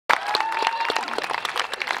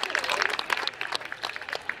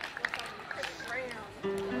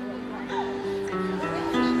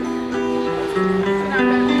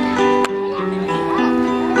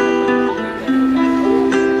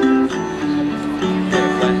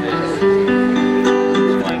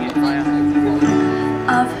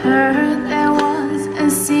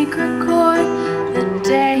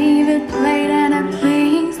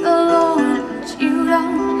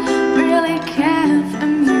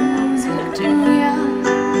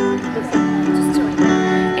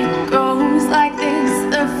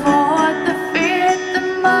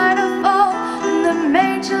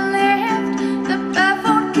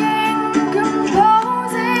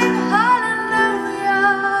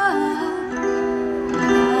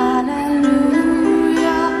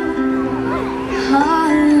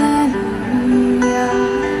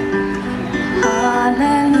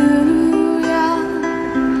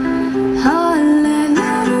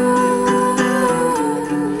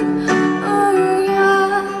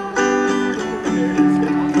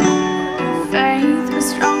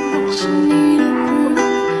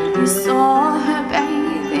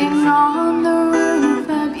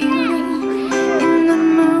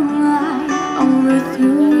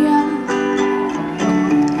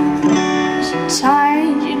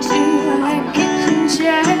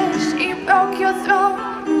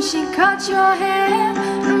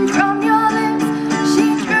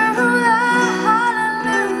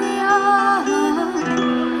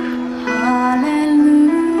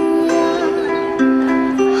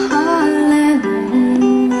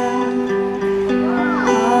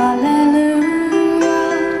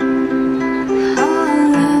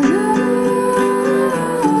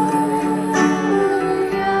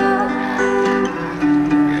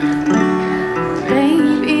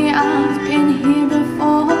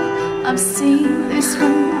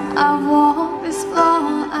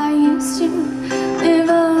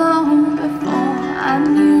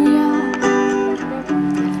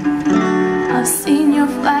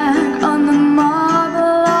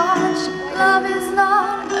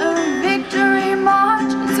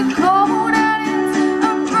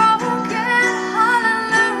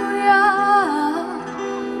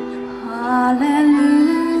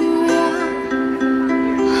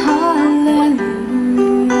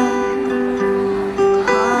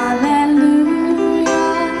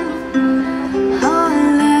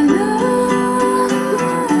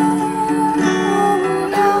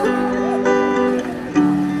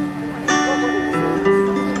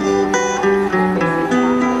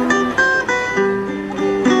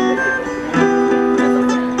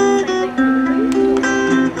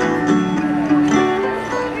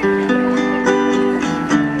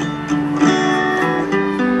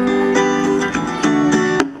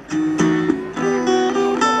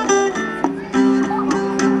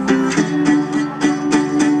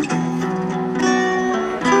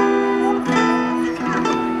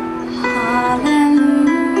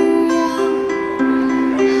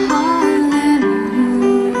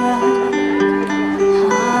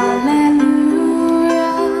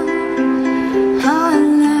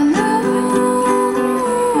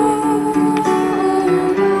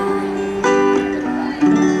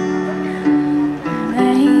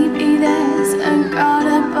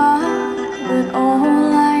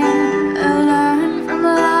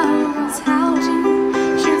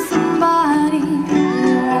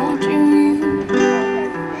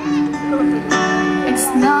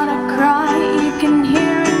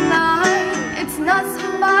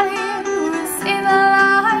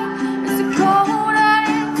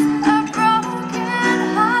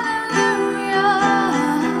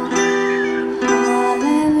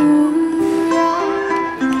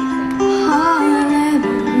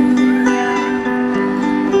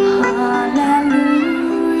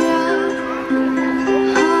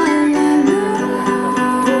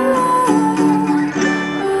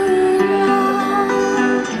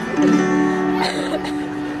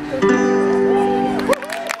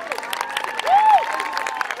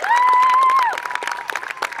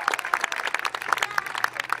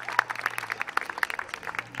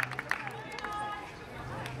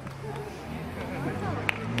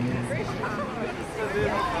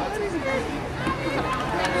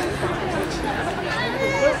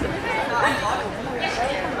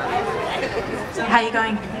How are you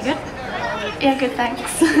going? You good? Yeah, good,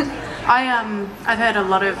 thanks. I've heard a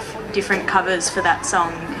lot of different covers for that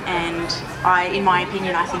song, and in my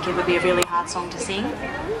opinion, I think it would be a really hard song to sing,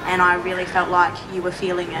 and I really felt like you were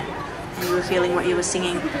feeling it, and you were feeling what you were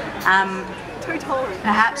singing.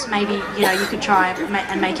 Perhaps maybe, you know, you could try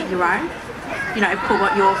and make it your own, you know, put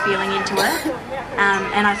what you're feeling into it,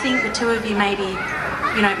 and I think the two of you maybe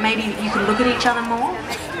you could look at each other more,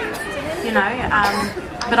 you know,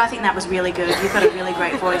 but I think that was really good. You've got a really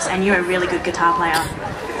great voice and you're a really good guitar player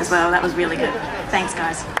as well. That was really good. Thanks,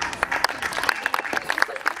 guys.